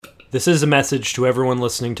This is a message to everyone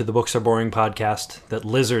listening to the Books Are Boring podcast that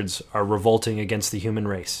lizards are revolting against the human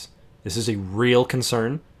race. This is a real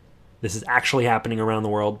concern. This is actually happening around the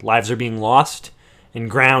world. Lives are being lost, and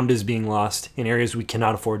ground is being lost in areas we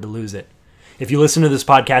cannot afford to lose it. If you listen to this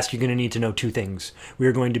podcast, you're going to need to know two things. We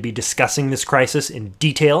are going to be discussing this crisis in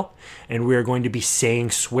detail, and we are going to be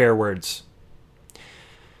saying swear words.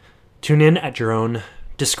 Tune in at your own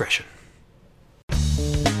discretion.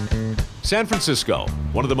 San Francisco,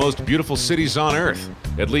 one of the most beautiful cities on earth,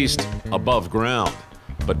 at least above ground.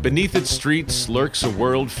 But beneath its streets lurks a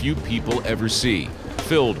world few people ever see,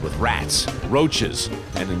 filled with rats, roaches,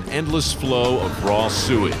 and an endless flow of raw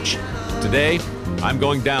sewage. Today, I'm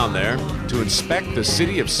going down there to inspect the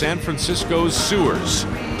city of San Francisco's sewers.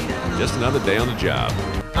 Just another day on the job.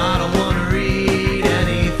 I don't want to read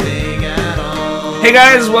anything at all. Hey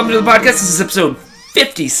guys, welcome to the podcast. This is episode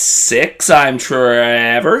 56. I'm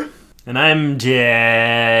Trevor. And I'm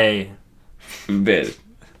Jay. Bit.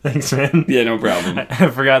 Thanks, man. Yeah, no problem. I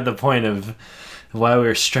forgot the point of why we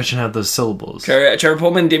were stretching out those syllables. Trevor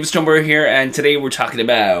Pullman, David Stoneborough here, and today we're talking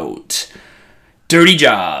about dirty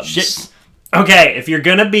jobs. Shit. Okay, if you're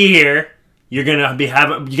gonna be here, you're gonna be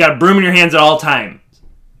you got a broom in your hands at all times,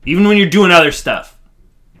 even when you're doing other stuff.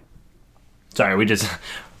 Sorry, we're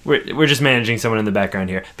just managing someone in the background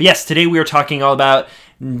here. But yes, today we are talking all about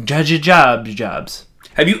jobs.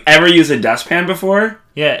 Have you ever used a dustpan before?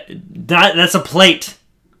 Yeah, that's a plate.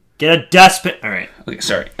 Get a dustpan. All right. Okay,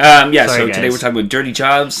 sorry. So guys. today we're talking about dirty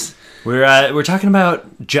jobs. We're talking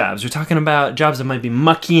about jobs. We're talking about jobs that might be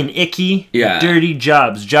mucky and icky. Yeah. Dirty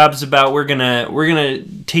jobs. Jobs about we're gonna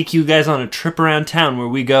take you guys on a trip around town where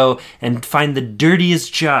we go and find the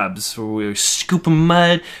dirtiest jobs. Where we scoop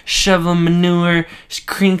mud, shovel manure,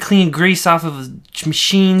 clean grease off of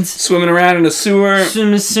machines. Swimming around in a sewer.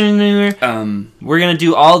 We're gonna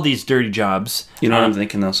do all these dirty jobs. You know what I'm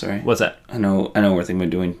thinking though, sorry. What's that? I know we're thinking about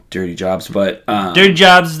doing dirty jobs, but Dirty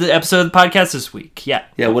Jobs, the episode of the podcast this week. Yeah.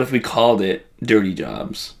 Yeah, what if we called it Dirty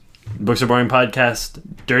Jobs? Books Are Boring podcast,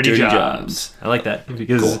 Dirty Jobs. I like that.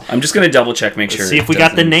 Because cool. I'm just going to double check, make sure. See if we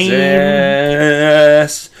got the name.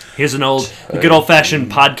 Exist. Here's a good old-fashioned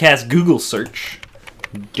podcast Google search.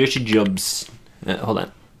 Dirty Jobs. Hold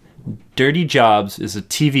on. Dirty Jobs is a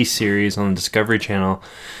TV series on the Discovery Channel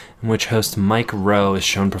in which host Mike Rowe is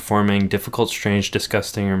shown performing difficult, strange,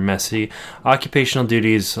 disgusting, or messy occupational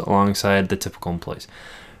duties alongside the typical employees.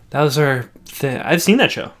 Those are... I've seen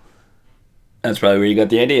that show. That's probably where you got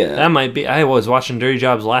the idea. That might be... I was watching Dirty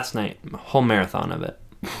Jobs last night. A whole marathon of it.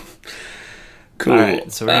 Cool. All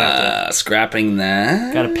right, so we're going to have to... Scrapping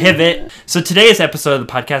that. Got to pivot. So today's episode of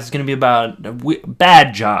the podcast is going to be about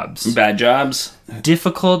bad jobs. Bad jobs?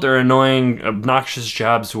 Difficult or annoying, obnoxious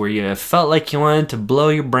jobs where you felt like you wanted to blow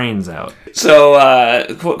your brains out. So,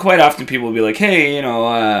 quite often people will be like, hey,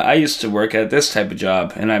 I used to work at this type of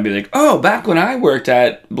job. And I'd be like, oh, back when I worked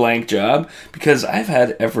at blank job, because I've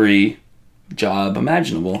had every job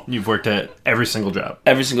imaginable. You've worked at every single job.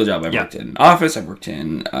 Every single job. I've worked in an office. I've worked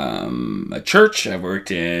in a church. I've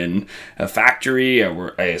worked in a factory.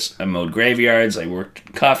 I mowed graveyards. I worked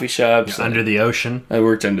in coffee shops. Under the ocean. I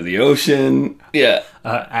worked under the ocean. Yeah.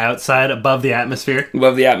 Outside, above the atmosphere.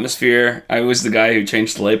 Above the atmosphere. I was the guy who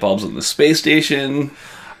changed the light bulbs on the space station.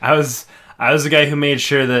 I was the guy who made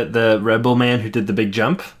sure that the Red Bull man who did the big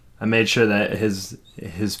jump, I made sure that his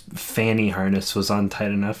fanny harness was on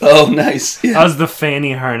tight enough. Oh, nice. Yeah. I was the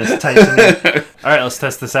fanny harness tightening. All right, let's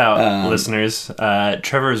test this out, listeners.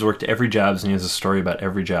 Trevor has worked every job, and he has a story about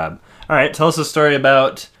every job. All right, tell us a story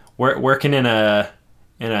about working in a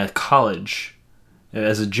college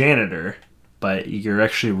as a janitor, but you're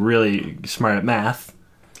actually really smart at math.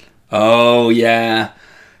 Oh, yeah.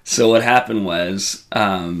 So what happened was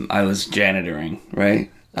I was janitoring,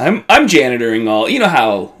 right? I'm janitoring all, you know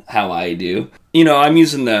how I do. I'm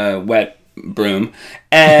using the wet broom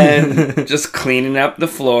and just cleaning up the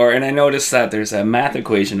floor, and I noticed that there's a math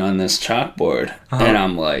equation on this chalkboard, and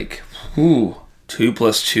I'm like, 2 +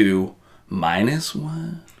 2 -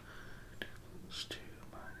 1?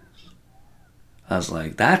 I was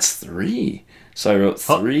like, that's 3. So I wrote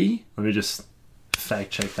 3. Let me just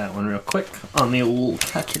fact check that one real quick on the old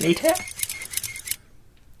calculator.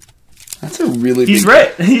 That's a really He's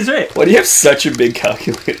right. He's right. Why do you have such a big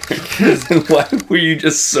calculator? Why were you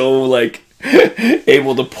just so,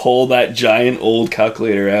 able to pull that giant old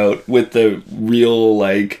calculator out with the real,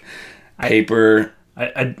 paper?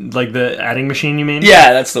 I like the adding machine, you mean?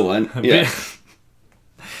 Yeah, that's the one. Yeah.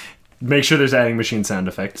 Make sure there's adding machine sound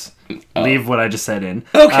effects. Leave what I just said in.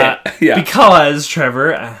 Okay. Yeah. Because,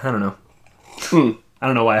 Trevor, I don't know. I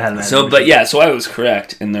don't know why I had that. So, but yeah, so I was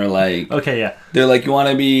correct, and they're like, okay, yeah. They're like, you want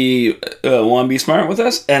to be smart with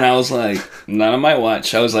us? And I was like, not on my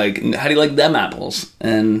watch. I was like, how do you like them apples?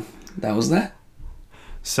 And that was that.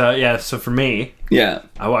 So for me, yeah,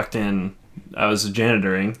 I walked in. I was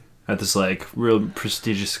janitoring at this like real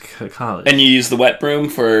prestigious college, and you used the wet broom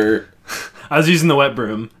for. I was using the wet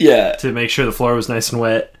broom, to make sure the floor was nice and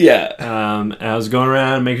wet. Yeah. And I was going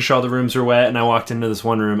around making sure all the rooms were wet, and I walked into this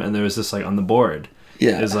one room, and there was this like on the board.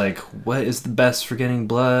 Yeah. It was like, what is the best for getting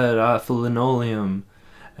blood off of linoleum?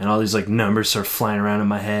 And all these like numbers start flying around in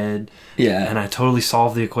my head. Yeah. And I totally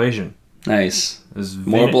solved the equation. Nice. It was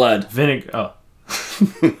more blood. Vinegar. Oh.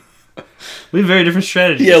 We have very different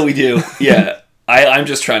strategies. Yeah, we do. Yeah. I'm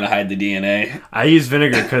just trying to hide the DNA. I use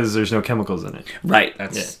vinegar because there's no chemicals in it. Right.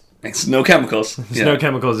 It's no chemicals. There's no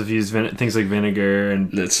chemicals if you use things like vinegar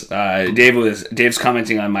and. That's Dave's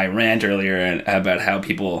commenting on my rant earlier about how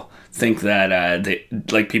people think that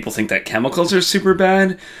people think that chemicals are super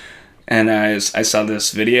bad, and I saw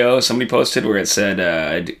this video somebody posted where it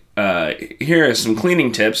said here are some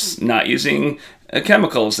cleaning tips not using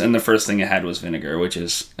chemicals, and the first thing it had was vinegar, which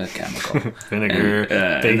is a chemical. Vinegar,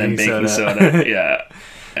 and then baking soda. Yeah.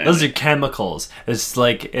 Those are chemicals.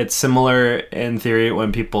 It's similar in theory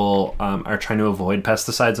when people are trying to avoid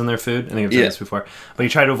pesticides in their food. I think I've said this before. But you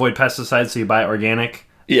try to avoid pesticides, so you buy organic.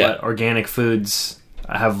 Yeah. But organic foods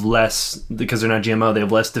have less, because they're not GMO, they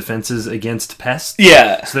have less defenses against pests.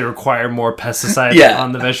 Yeah. So they require more pesticides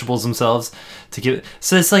on the vegetables themselves to give.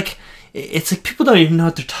 So it's like people don't even know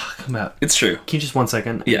what they're talking about. It's true. Can you just 1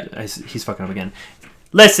 second? Yeah. He's fucking up again.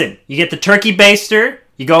 Listen, you get the turkey baster.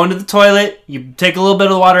 You go into the toilet, you take a little bit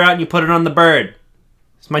of the water out, and you put it on the bird.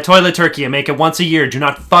 It's my toilet turkey. I make it once a year. Do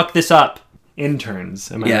not fuck this up.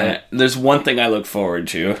 Interns. Am I right? There's one thing I look forward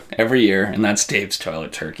to every year, and that's Dave's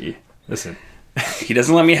toilet turkey. Listen. He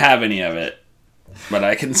doesn't let me have any of it, but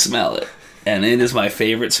I can smell it, and it is my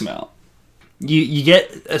favorite smell. You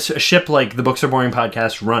get a ship like the Books Are Boring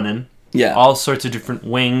podcast running. Yeah. All sorts of different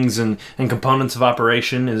wings and components of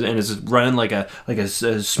operation, and is running like a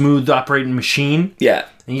smooth operating machine. Yeah.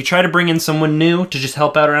 And you try to bring in someone new to just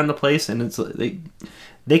help out around the place, and it's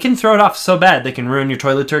they can throw it off so bad. They can ruin your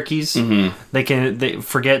toilet turkeys. Mm-hmm. They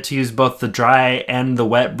forget to use both the dry and the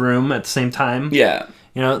wet broom at the same time. Yeah.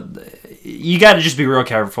 You know, you got to just be real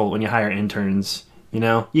careful when you hire interns. You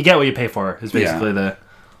know, you get what you pay for. Is basically the.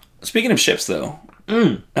 Speaking of ships, though.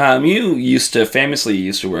 You famously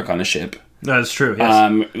used to work on a ship. That's true.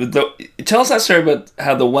 Yes. Tell us that story about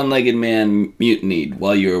how the one-legged man mutinied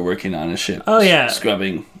while you were working on a ship. Oh yeah,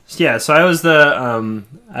 scrubbing. Yeah, so I was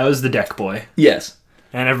the deck boy. Yes,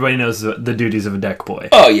 and everybody knows the duties of a deck boy.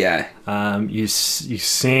 Oh yeah. You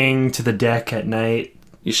sing to the deck at night.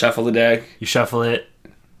 You shuffle the deck. You shuffle it.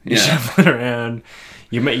 You shuffle it around.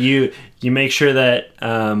 You make sure that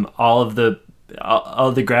all of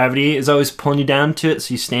the gravity is always pulling you down to it,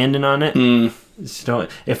 so you're standing on it. So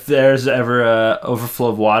if there's ever a overflow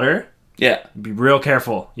of water, be real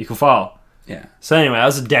careful. You can fall. Yeah. So anyway, I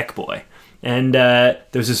was a deck boy. And there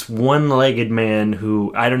was this one-legged man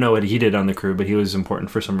who, I don't know what he did on the crew, but he was important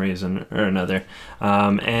for some reason or another.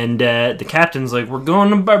 And the captain's like, we're going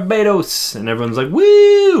to Barbados. And everyone's like,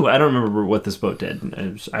 woo! I don't remember what this boat did.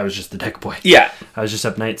 I was just the deck boy. Yeah. I was just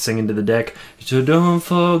up night singing to the deck. So don't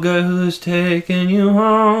forget who's taking you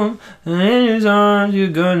home. And in his arms you're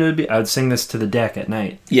gonna be... I would sing this to the deck at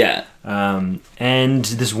night. Yeah. And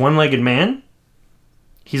this one-legged man,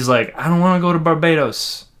 he's like, I don't want to go to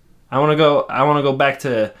Barbados. I want to go back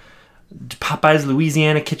to Popeye's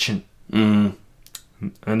Louisiana kitchen. And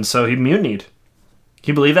so he mutinied.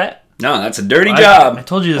 Can you believe that? No, that's a dirty job. I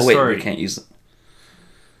told you the story. We can't use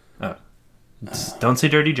them. Don't say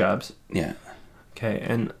dirty jobs. Yeah. Okay,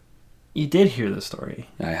 and you did hear the story.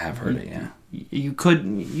 I have heard it, yeah. You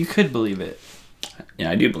could believe it.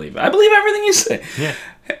 Yeah, I do believe it. I believe everything you say. Yeah.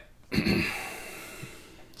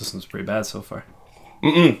 This one's pretty bad so far.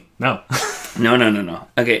 No. No.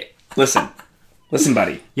 Okay, listen,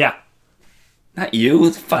 buddy. Yeah. Not you,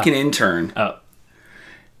 the fucking intern. Oh.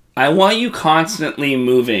 I want you constantly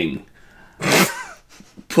moving.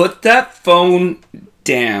 Put that phone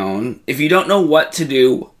down. If you don't know what to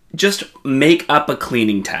do, just make up a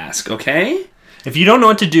cleaning task, okay? If you don't know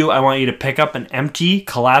what to do, I want you to pick up an empty,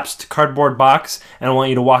 collapsed cardboard box, and I want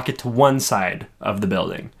you to walk it to one side of the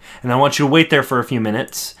building. And I want you to wait there for a few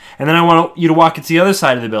minutes, and then I want you to walk it to the other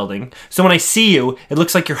side of the building. So when I see you, it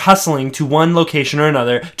looks like you're hustling to one location or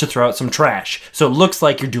another to throw out some trash. So it looks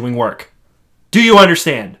like you're doing work. Do you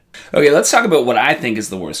understand? Okay, let's talk about what I think is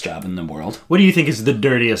the worst job in the world. What do you think is the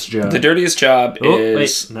dirtiest job? The dirtiest job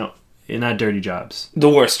is... Wait, no. Not dirty jobs. The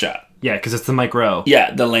worst job. Yeah, because it's the Mike Rowe.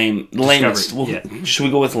 Yeah, the lamest. Well, yeah. Should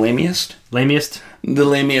we go with lamiest? Lamiest? The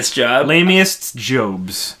lamiest job. Lamiest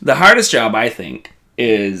Jobs. The hardest job, I think,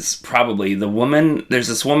 is probably the woman. There's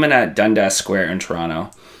this woman at Dundas Square in Toronto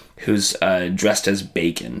who's dressed as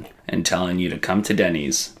bacon and telling you to come to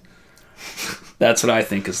Denny's. That's what I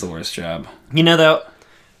think is the worst job. You know, though,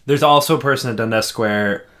 there's also a person at Dundas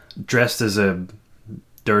Square dressed as a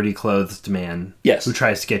dirty clothed man. Yes. Who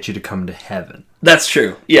tries to get you to come to heaven. That's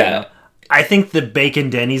true. Yeah. I think the bacon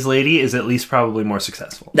Denny's lady is at least probably more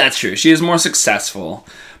successful. That's true. She is more successful.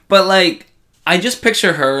 But, like, I just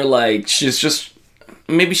picture her, like, she's just...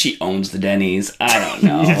 Maybe she owns the Denny's. I don't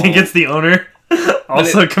know. You think it's the owner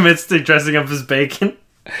also commits to dressing up as bacon?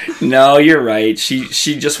 No, you're right. She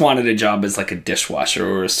just wanted a job as, like, a dishwasher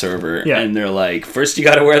or a server. Yeah. And they're like, first you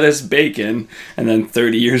gotta wear this bacon. And then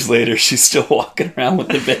 30 years later, she's still walking around with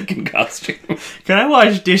the bacon costume. Can I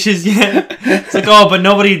wash dishes yet? It's like, oh, but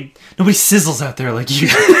nobody sizzles out there like you.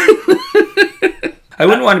 I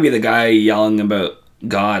wouldn't want to be the guy yelling about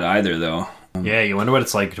God either, though. Yeah, you wonder what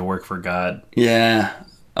it's like to work for God. Yeah.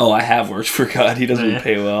 Oh, I have worked for God. He doesn't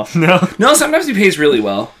pay well. No, sometimes he pays really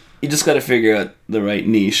well. You just got to figure out the right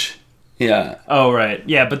niche. Yeah. Oh, right.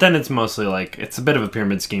 Yeah, but then it's mostly like, it's a bit of a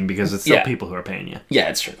pyramid scheme because it's still people who are paying you. Yeah,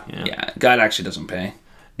 it's true. Yeah. God actually doesn't pay.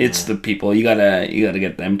 It's the people. You gotta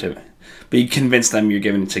get them to... But you convince them you're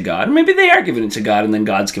giving it to God. Maybe they are giving it to God and then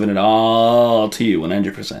God's giving it all to you,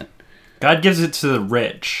 100%. God gives it to the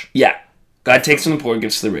rich. Yeah. God takes from the poor and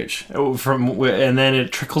gives to the rich. And then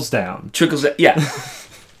it trickles down. Trickles down. Yeah.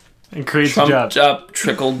 And creates a job. Up,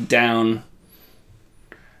 trickled down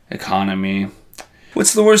economy.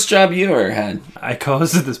 What's the worst job you ever had? I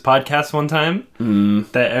co-hosted this podcast one time.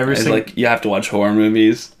 That like you have to watch horror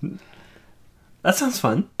movies. That sounds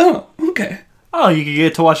fun. Oh, okay. Oh, you could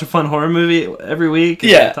get to watch a fun horror movie every week.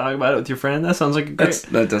 And talk about it with your friend. That sounds like a great.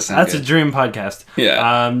 That does sound That's good. a dream podcast.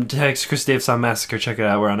 Yeah. Text Chris Davidson Massacre. Check it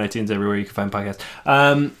out. We're on iTunes everywhere you can find podcasts.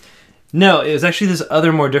 No, it was actually this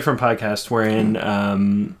other more different podcast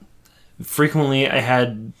wherein frequently I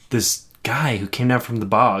had this guy who came down from the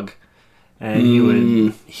bog, and he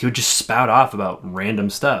would just spout off about random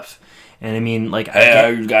stuff. And I mean, like, my God. I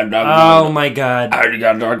heard you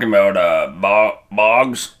got talking about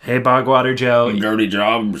bogs. Hey, Bogwater Joe. Dirty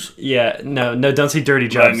jobs. Yeah, no, don't say dirty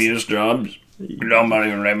jobs. Lamiest jobs.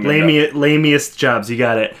 Lamiest jobs, you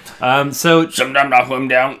got it. So sometimes I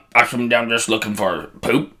swim down just looking for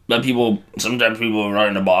poop. But sometimes people run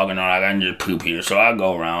in the bog and they're like, I can just poop here. So I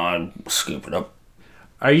go around, I scoop it up.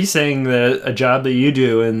 Are you saying that a job that you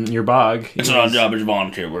do in your bog... It's not a job, it's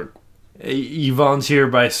volunteer work. You volunteer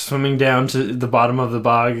by swimming down to the bottom of the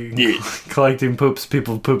bog, collecting poops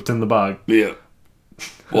people pooped in the bog. Yeah.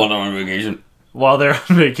 While they're on vacation. While they're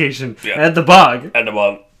on vacation. Yeah. At the bog. At the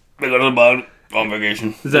bog. They go to the bog on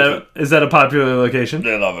vacation. Is that a popular location?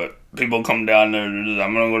 They love it. People come down there,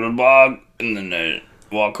 I'm going to go to the bog, and then they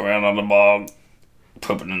walk around on the bog,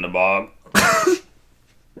 pooping in the bog.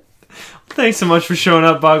 Thanks so much for showing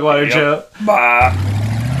up, Bogwater Joe. Bye.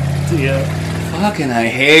 See ya. Fucking, I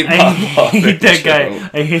hate that guy.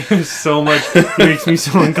 I hate him so much. He makes me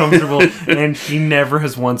so uncomfortable, and he never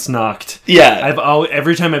has once knocked. Yeah.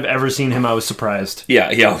 Every time I've ever seen him, I was surprised.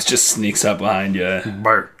 Yeah, he always just sneaks up behind you.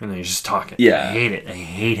 Bart. And then he's just talking. Yeah. I hate it. I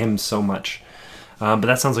hate him so much. But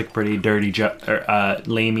that sounds like a pretty dirty job. That's job. a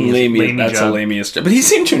lamiest job. But he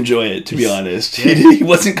seemed to enjoy it, to be honest. He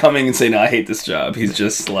wasn't coming and saying, no, I hate this job. He's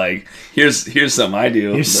just like, here's something I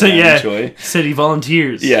do that I enjoy. He said he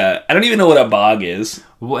volunteers. Yeah. I don't even know what a bog is.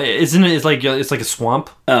 Well, isn't it? It's like a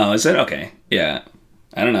swamp. Oh, is it? Okay. Yeah.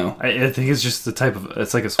 I don't know. I think it's just the type of...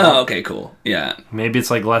 It's like a swamp. Oh, okay, cool. Yeah. Maybe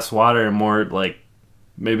it's like less water and more like...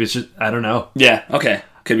 Maybe it's just... I don't know. Yeah, okay.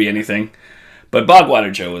 Could be anything. But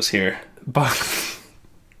Bogwater Joe was here.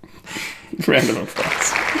 Random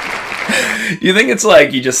applause. You think it's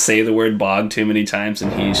like you just say the word bog too many times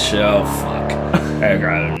and he's fuck.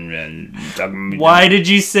 Why did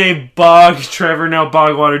you say bog, Trevor? Now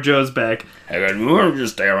Bogwater Joe's back. We'll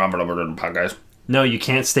just stay around for the podcast. No, you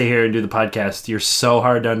can't stay here and do the podcast. You're so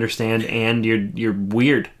hard to understand and you're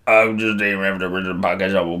weird. I'm just staying around for the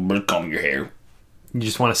podcast. I will just comb your hair. You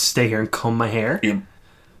just want to stay here and comb my hair? Yep.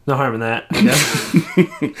 No harm in that, I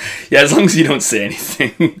guess. Yeah, as long as you don't say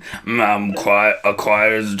anything. I'm quiet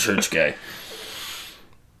as a church gay.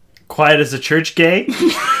 Quiet as a church gay?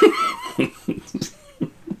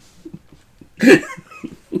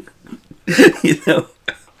 You know,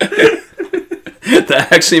 that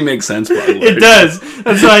actually makes sense. It does.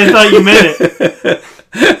 That's why I thought you meant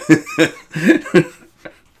it.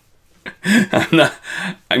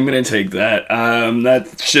 I'm gonna take that.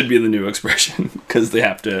 That should be the new expression because they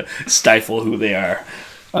have to stifle who they are.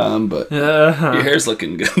 But your hair's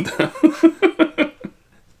looking good, though.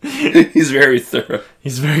 He's very thorough.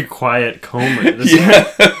 He's a very quiet comber. This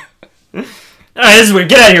is weird.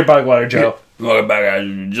 Get out of here, Bogwater Joe. Welcome back, guys.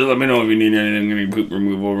 Just let me know if you need anything, any poop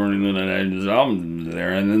removal or anything like that. I'm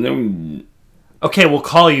there, and then... Okay, we'll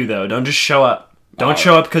call you, though. Don't just show up. Don't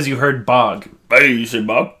show up because you heard Bog. Hey, you said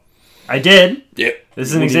Bob? I did. Yeah. This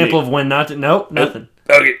is an example of when not to... Nope, nothing.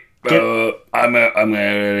 Okay. I'm out of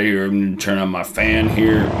here. I'm going to turn on my fan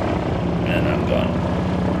here, and I'm gone.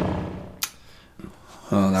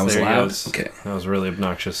 Oh, that was loud. Okay. That was really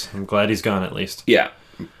obnoxious. I'm glad he's gone, at least. Yeah.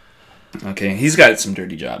 Okay, he's got some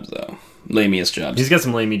dirty jobs, though. Lamiest Jobs. He's got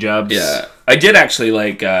some lamey jobs. Yeah. I did actually,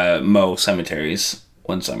 mow cemeteries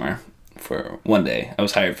one summer for one day. I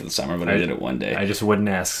was hired for the summer, but I did it one day. I just wouldn't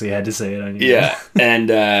ask, so you had to say it on you. Yeah. And,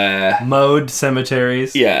 mowed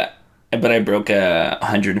cemeteries. Yeah. But I broke a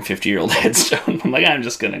 150-year-old headstone. I'm like, I'm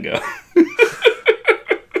just gonna go.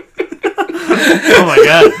 Oh, my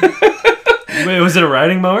God. Wait, was it a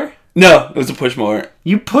riding mower? No, it was a push mower.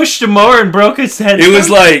 You pushed a mower and broke its head. It was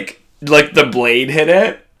like the blade hit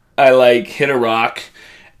it. I hit a rock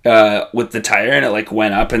with the tire, and it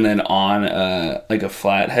went up and then on a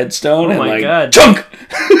flat headstone. Oh my God! Chunk.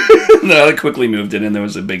 And then I quickly moved it, and there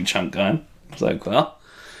was a big chunk gone. I was like, well,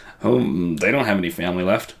 they don't have any family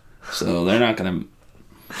left, so they're not gonna.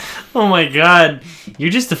 Oh my God!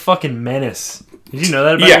 You're just a fucking menace. Did you know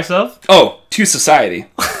that about yourself? Oh, to society.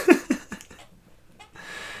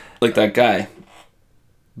 Like that guy.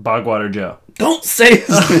 Bogwater Joe. Don't say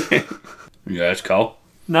his name. You guys call?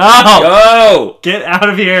 No! Go! Get out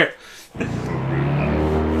of here! There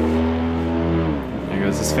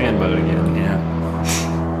goes his fan boat again.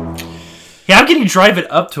 Yeah. Yeah, how can you drive it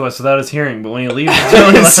up to us without us hearing? But when you leave,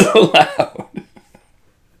 it's so loud.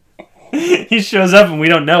 He shows up and we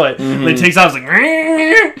don't know it. Mm-hmm. He takes off. It's like...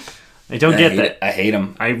 I don't get that. I hate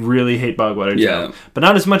him. I really hate Bogwater Joe. But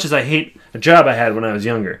not as much as I hate a job I had when I was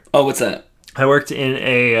younger. Oh, what's that? I worked in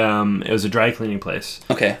it was a dry cleaning place.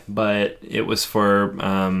 Okay. But it was for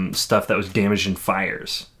stuff that was damaged in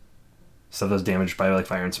fires. Stuff that was damaged by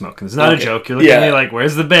fire and smoke. And it's not a joke. You're looking at me like,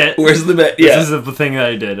 where's the bit? Where's the bit? Yeah. This is the thing that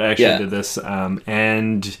I did. I actually did this.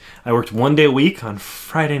 And I worked 1 day a week on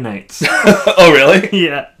Friday nights. Oh, really?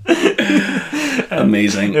 Yeah.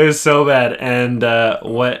 Amazing. It was so bad. And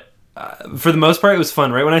for the most part, it was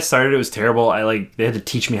fun. Right when I started, it was terrible. They had to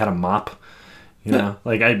teach me how to mop. You know,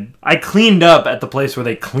 I cleaned up at the place where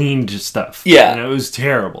they cleaned stuff. Yeah. You know, it was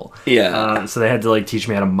terrible. Yeah. So they had to teach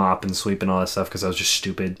me how to mop and sweep and all that stuff because I was just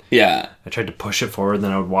stupid. Yeah. I tried to push it forward,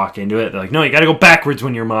 then I would walk into it. They're like, no, you got to go backwards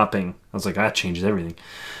when you're mopping. I was like, that changes everything.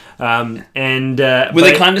 Were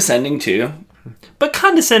they condescending too? But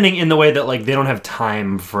condescending in the way that they don't have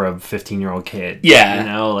time for a 15-year-old kid. Yeah. You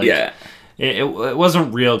know, yeah. It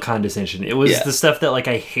wasn't real condescension. It was the stuff that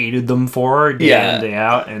I hated them for day in and day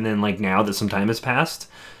out, and then now that some time has passed,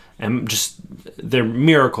 and just they're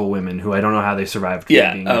miracle women who I don't know how they survived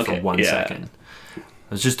being there for 1 second. It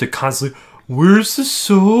was just a constantly, where's the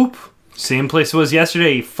soap? Same place it was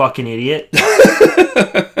yesterday, you fucking idiot.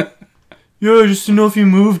 Yeah, just to know if you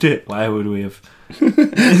moved it. Why would we have?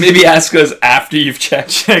 Maybe ask us after you've checked.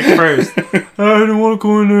 Check first. I didn't want to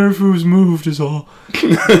go in there if it was moved is all.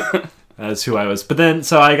 That's who I was. But then,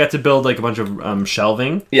 so I got to build a bunch of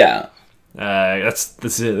shelving. Yeah.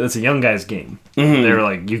 That's a young guy's game. Mm-hmm. They were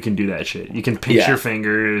like, you can do that shit. You can pinch your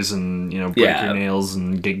fingers and break your nails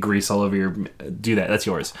and get grease all over your. Do that. That's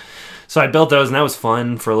yours. So I built those and that was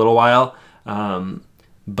fun for a little while.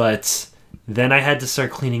 But then I had to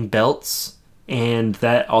start cleaning belts, and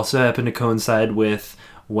that also happened to coincide with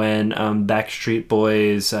when Backstreet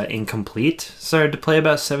Boys' Incomplete started to play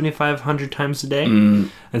about 7,500 times a day. And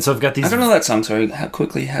so I've got these... I don't know that song, sorry. How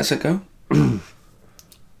quickly has it go?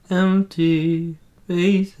 Empty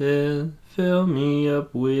faces fill me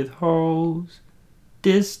up with holes.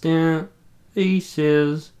 Distant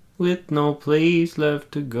faces with no place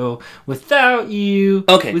left to go. Without you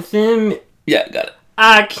within me... Yeah, got it.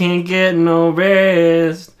 I can't get no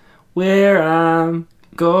rest where I'm...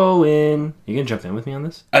 going. You gonna jump in with me on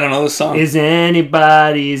this? I don't know the song. Is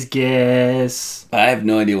anybody's guess. I have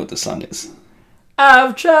no idea what the song is.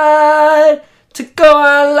 I've tried to go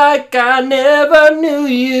on like I never knew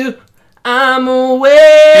you. I'm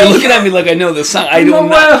away. You're looking at me like I know the song. I don't know.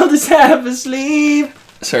 My world is half asleep.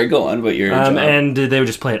 Sorry, go on, but you're job. And they would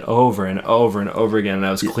just play it over and over and over again. And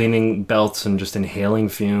I was cleaning belts and just inhaling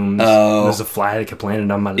fumes. Oh. There was a fly that kept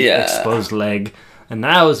landing on my exposed leg. And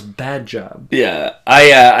that was a bad job. Yeah. I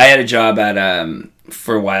had a job at,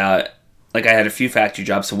 for a while, like I had a few factory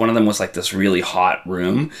jobs. So one of them was like this really hot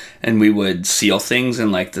room, and we would seal things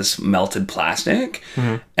in like this melted plastic,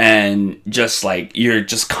 and just like you're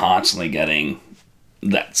just constantly getting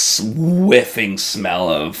that whiffing smell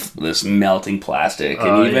of this melting plastic.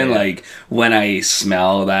 And even like when I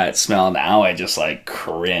smell that smell now, I just like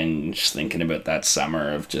cringe thinking about that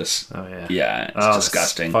summer of just it's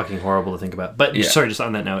disgusting. It's fucking horrible to think about. But sorry, just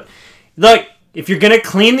on that note, look, if you're gonna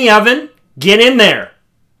clean the oven, get in there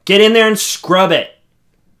and scrub it.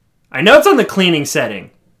 I know it's on the cleaning setting.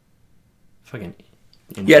 Fucking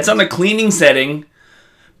it's on the cleaning setting.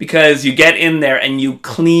 Because you get in there and you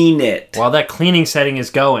clean it. While that cleaning setting is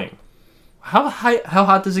going. How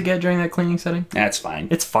hot does it get during that cleaning setting? That's fine.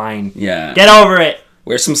 It's fine. Yeah. Get over it.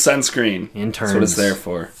 Wear some sunscreen. Interns. That's what it's there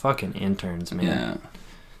for. Fucking interns, man. Yeah.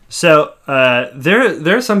 So,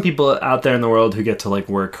 there are some people out there in the world who get to, like,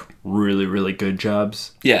 work really, really good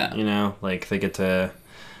jobs. Yeah. You know? Like, they get to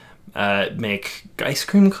make ice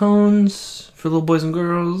cream cones for little boys and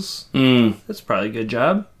girls. That's probably a good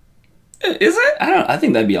job. Is it? I don't know. I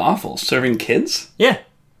think that'd be awful. Serving kids? Yeah.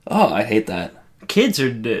 Oh, I hate that. Kids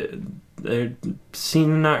are... they're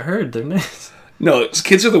seen and not heard. They're nice. No,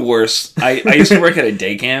 kids are the worst. I used to work at a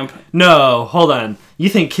day camp. No, hold on. You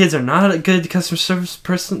think kids are not a good customer service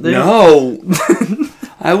person? No.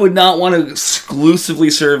 I would not want to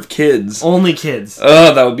exclusively serve kids. Only kids.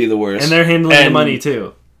 Oh, that would be the worst. And they're handling the money,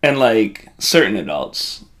 too. And, like, certain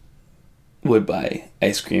adults would buy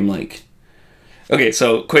ice cream, like... Okay,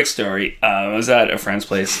 so quick story. I was at a friend's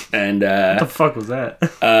place, and what the fuck was that?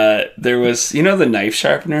 there was, the knife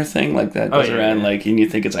sharpener thing, like that goes around, like, and you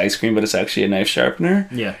think it's ice cream, but it's actually a knife sharpener.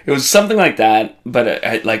 Yeah, it was something like that, but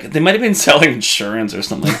like they might have been selling insurance or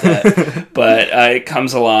something like that. But it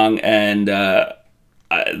comes along, and the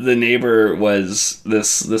neighbor was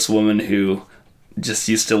this woman who just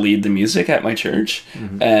used to lead the music at my church,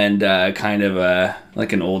 and kind of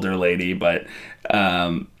like an older lady, but.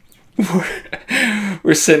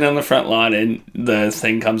 We're sitting on the front lawn, and the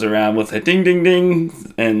thing comes around with a ding ding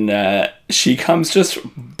ding, and she comes just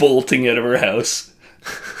bolting out of her house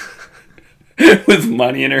with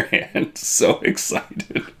money in her hand, so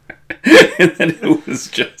excited. And then it was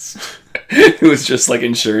just like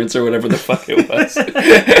insurance or whatever the fuck it was.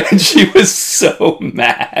 And she was so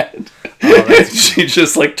mad. She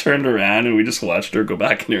just like turned around, and we just watched her go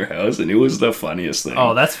back in her house, and it was the funniest thing.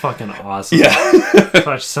 Oh, that's fucking awesome. Yeah.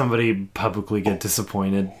 Watch somebody publicly get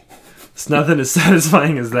disappointed. It's nothing as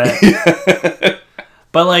satisfying as that.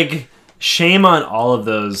 But like, shame on all of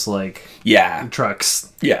those like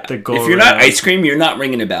trucks. Yeah. That go if you're around. not ice cream, you're not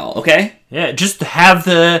ringing a bell, okay? Yeah, just have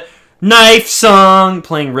the knife song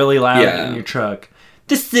playing really loud in your truck.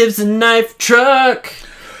 This is a knife truck.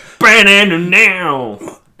 Now.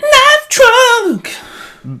 Knife truck.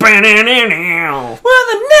 Now. We're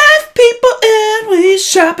the knife people and we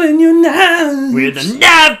sharpen your knives. We're the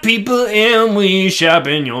knife people and we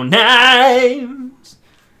sharpen your knives.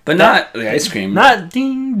 But not the ice cream. Not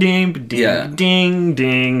ding ding ding ding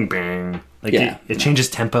ding bang. Like it changes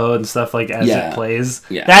tempo and stuff like as it plays.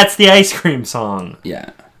 Yeah. That's the ice cream song. Yeah.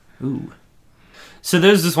 Ooh. So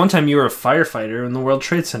there's this one time you were a firefighter when the World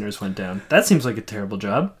Trade Centers went down. That seems like a terrible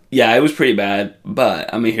job. Yeah, it was pretty bad,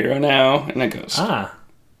 but I'm a hero now, and that goes.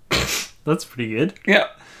 That's pretty good. Yeah.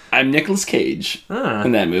 I'm Nicolas Cage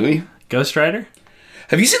in that movie. Ghost Rider?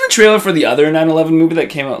 Have you seen the trailer for the other 9/11 movie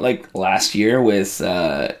that came out like last year with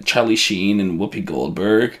Charlie Sheen and Whoopi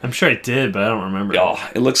Goldberg? I'm sure I did, but I don't remember. Oh,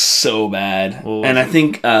 it looks so bad. And I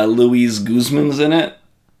think Louise Guzman's in it.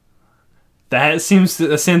 That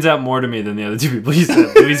stands out more to me than the other two people you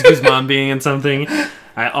said. Luis Guzman being in something.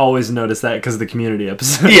 I always notice that because of the Community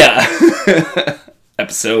episode. Yeah.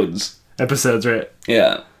 Episodes, right?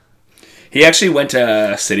 Yeah. He actually went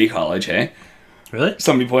to City College, hey? Really?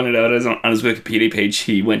 Somebody pointed out on his Wikipedia page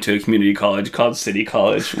he went to a community college called City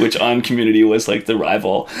College, which on Community was like the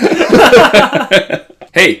rival.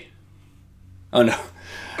 Hey! Oh no.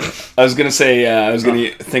 I was gonna say,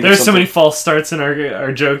 think there's so many false starts in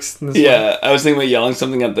our jokes. In this one. I was thinking about yelling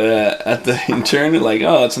something at the intern, like,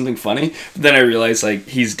 oh, it's something funny. But then I realized, like,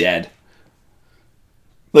 he's dead.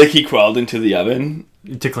 Like, he crawled into the oven.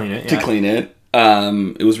 To clean it,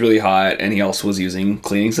 It was really hot, and he also was using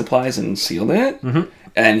cleaning supplies and sealed it. Mm-hmm.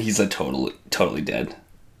 And he's like totally dead.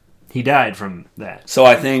 He died from that. So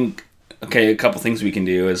I think, a couple things we can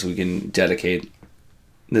do is we can dedicate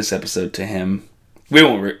this episode to him. We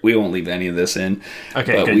won't leave any of this in.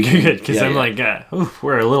 Okay, good. Because I'm like,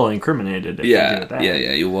 we're a little incriminated. If we do that.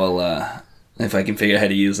 Yeah. You will, if I can figure out how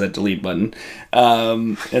to use that delete button,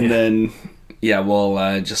 and then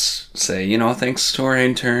we'll just say, thanks to our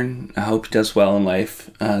intern. I hope he does well in life.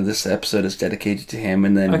 This episode is dedicated to him,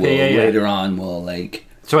 and then later on we'll like.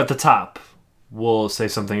 So at the top, we'll say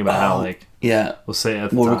something about how like. Yeah. We'll say at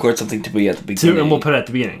the We'll top. record something to be at the beginning. And we'll put it at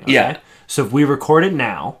the beginning. Okay? Yeah. So if we record it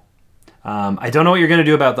now, I don't know what you're going to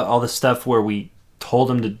do about all the stuff where we told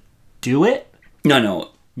him to do it. No.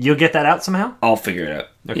 You'll get that out somehow? I'll figure it out.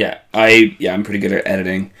 Okay. Yeah. I'm pretty good at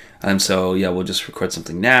editing. So we'll just record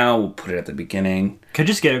something now. We'll put it at the beginning. Could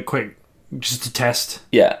just get a quick, just to test.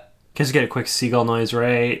 Yeah. Just get a quick seagull noise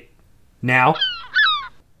right now.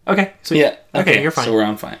 Okay. So yeah. Okay, you're fine. So we're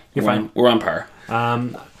on fine. We're on par.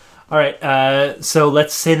 All right. So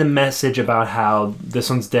let's say the message about how this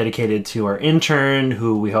one's dedicated to our intern,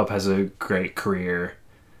 who we hope has a great career,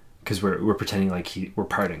 because we're pretending like we're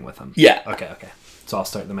parting with him. Yeah. Okay. So I'll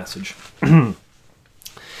start the message.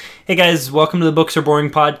 Hey guys, welcome to the Books Are Boring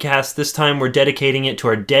podcast. This time we're dedicating it to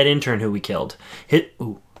our dead intern who we killed.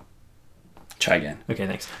 Try again. Okay,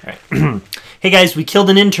 thanks. All right. Hey guys, we killed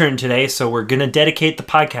an intern today, so we're gonna dedicate the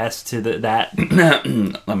podcast to that.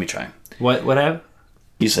 Let me try. What have?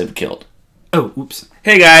 You said killed. Oh, oops.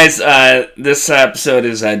 Hey guys, this episode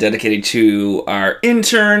is dedicated to our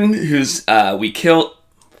intern who's we killed.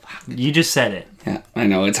 You just said it. Yeah, I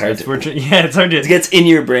know it's hard. It's hard to. It gets in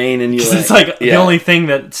your brain, and it's like the only thing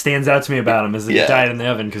that stands out to me about him is that he died in the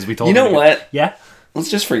oven because we told him. You know what? Yeah. Let's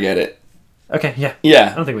just forget it. Okay. Yeah.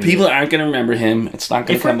 Yeah. I don't think people aren't going to remember him. It's not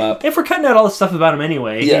going to come up. If we're cutting out all the stuff about him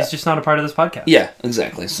anyway, he's just not a part of this podcast. Yeah.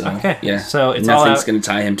 Exactly. So. Okay. Yeah. So it's nothing's going to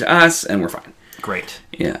tie him to us, and we're fine. Great.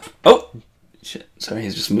 Yeah. Oh. Shit. Sorry,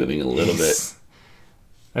 he's just moving a little bit.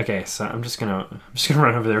 Okay, so I'm just gonna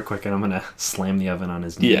run over there quick and I'm gonna slam the oven on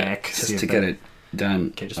his neck. Just to get it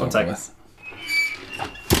done. Okay, just 1 second.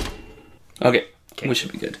 Okay, we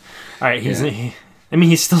should be good. All right, he's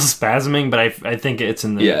still spasming, but I think it's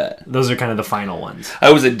in the. Yeah. Those are kind of the final ones.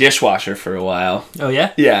 I was a dishwasher for a while. Oh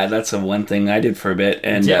yeah. Yeah, that's the one thing I did for a bit.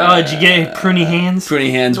 And did you get pruny hands?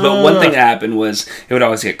 Pruny hands. But one thing that happened was it would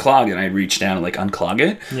always get clogged, and I'd reach down and like unclog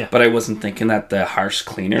it. Yeah. But I wasn't thinking that the harsh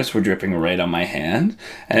cleaners were dripping right on my hand,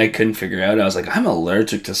 and I couldn't figure out. I was like, I'm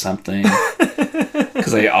allergic to something.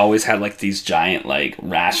 Because I always had like these giant like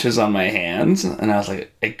rashes on my hands, and I was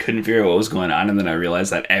like, I couldn't figure out what was going on, and then I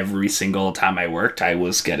realized that every single time I worked, I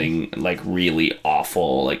was getting like really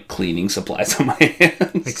awful like cleaning supplies on my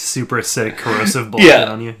hands, like super acidic, corrosive bullshit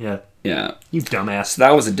on you. Yeah, you dumbass. So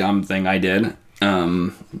that was a dumb thing I did.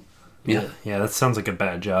 Yeah, that sounds like a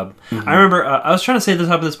bad job. Mm-hmm. I remember I was trying to say at the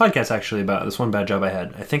top of this podcast actually about this one bad job I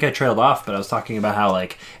had. I think I trailed off, but I was talking about how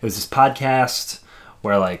like it was this podcast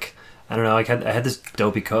where like. I don't know, I had this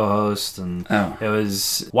dopey co-host, and it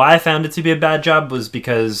was... Why I found it to be a bad job was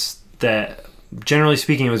because that, generally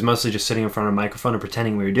speaking, it was mostly just sitting in front of a microphone and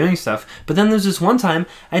pretending we were doing stuff. But then there's this one time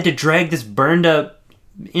I had to drag this burned-up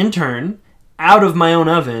intern out of my own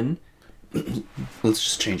oven. Let's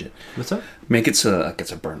just change it. What's up? Make it so like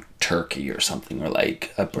it's a burnt turkey or something, or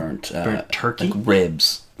like a burnt turkey? like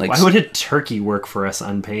ribs. Like, why would a turkey work for us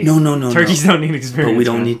unpaid? No. Turkeys don't need experience. But we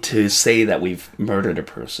don't need to say that we've murdered a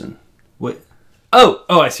person. What? Oh,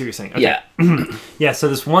 I see what you're saying. Okay. Yeah. Yeah, so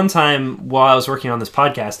this one time while I was working on this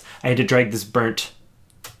podcast, I had to drag this burnt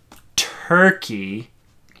turkey,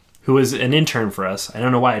 who was an intern for us. I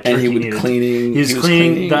don't know why a turkey He was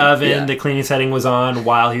cleaning the oven. Yeah. The cleaning setting was on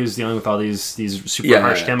while he was dealing with all these super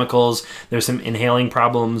harsh chemicals. There's some inhaling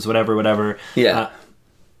problems, whatever. Yeah.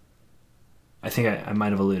 I think I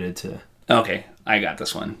might have alluded to... Okay, I got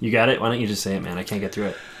this one. You got it? Why don't you just say it, man? I can't get through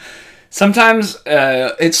it. Sometimes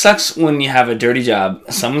it sucks when you have a dirty job.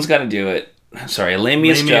 Someone's got to do it. Sorry, a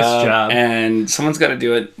lamiest job. And someone's got to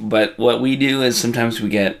do it. But what we do is sometimes we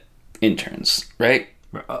get interns, right?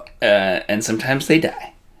 And sometimes they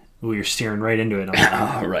die. Ooh, you're steering right into it.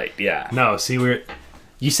 Oh, right, yeah. No, see,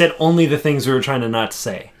 you said only the things we were trying to not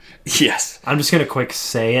say. Yes. I'm just going to quick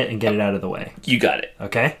say it and get it out of the way. You got it.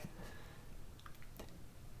 Okay?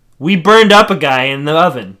 We burned up a guy in the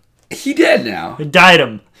oven. He dead now. We died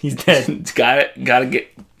him. He's dead. Gotta get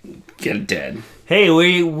it dead. Hey,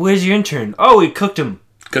 where's your intern? Oh, we cooked him.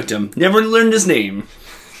 Never learned his name.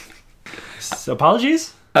 So,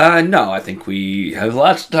 apologies? No, I think we have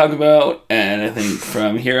lots to talk about, and I think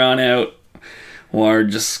from here on out, we're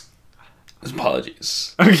just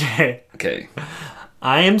apologies. Okay.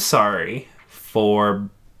 I am sorry for...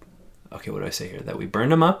 Okay, what do I say here? That we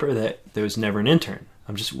burned him up, or that there was never an intern?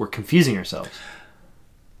 We're confusing ourselves.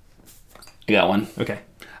 I got one. Okay.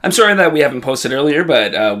 I'm sorry that we haven't posted earlier,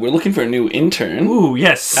 but we're looking for a new intern. Ooh,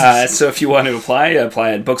 yes. So if you want to apply at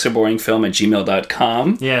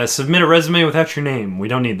booksaboringfilm@gmail.com. Yeah, submit a resume without your name. We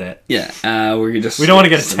don't need that. Yeah, we don't want to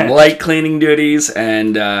get some attached. light cleaning duties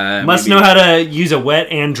and Must know how to use a wet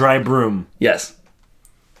and dry broom. Yes.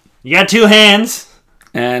 You got 2 hands.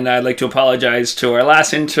 And I'd like to apologize to our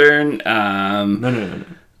last intern. No.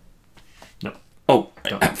 Oh,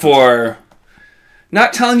 for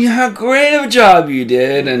not telling you how great of a job you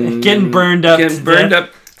did and getting burned up.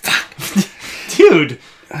 Fuck. Dude,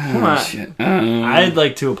 come on. Shit. I'd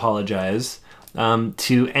like to apologize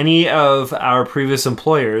to any of our previous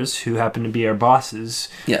employers who happened to be our bosses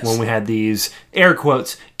when we had these, air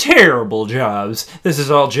quotes, terrible jobs. This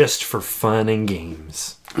is all just for fun and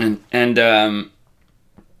games. And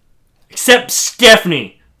except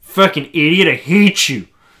Stephanie. Fucking idiot, I hate you.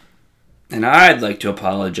 And I'd like to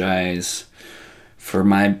apologize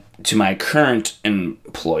to my current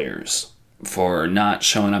employers for not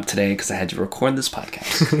showing up today because I had to record this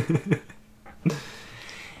podcast.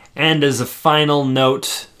 And as a final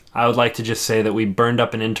note, I would like to just say that we burned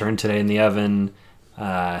up an intern today in the oven,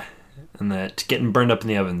 and that getting burned up in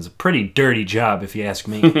the oven is a pretty dirty job, if you ask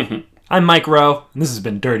me. I'm Mike Rowe, and this has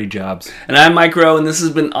been Dirty Jobs. And I'm Mike Rowe, and this has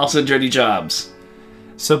been also Dirty Jobs.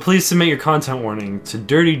 So please submit your content warning to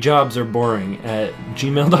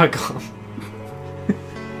dirtyjobsareBoring@gmail.com.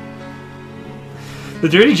 The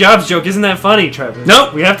Dirty Jobs joke isn't that funny, Trevor.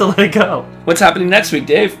 Nope. We have to let it go. What's happening next week,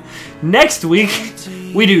 Dave? Next week,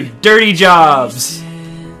 we do Dirty Jobs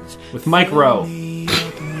with Mike Rowe.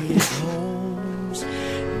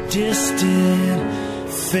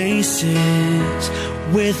 Distant faces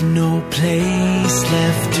with no place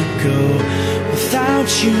left to go.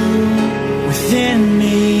 Without you within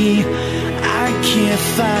me, I can't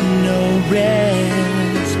find no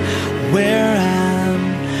rest. Where I'm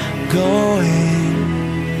going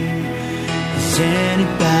is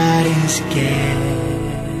anybody's guess.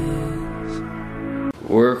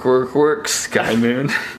 Work, Sky Moon.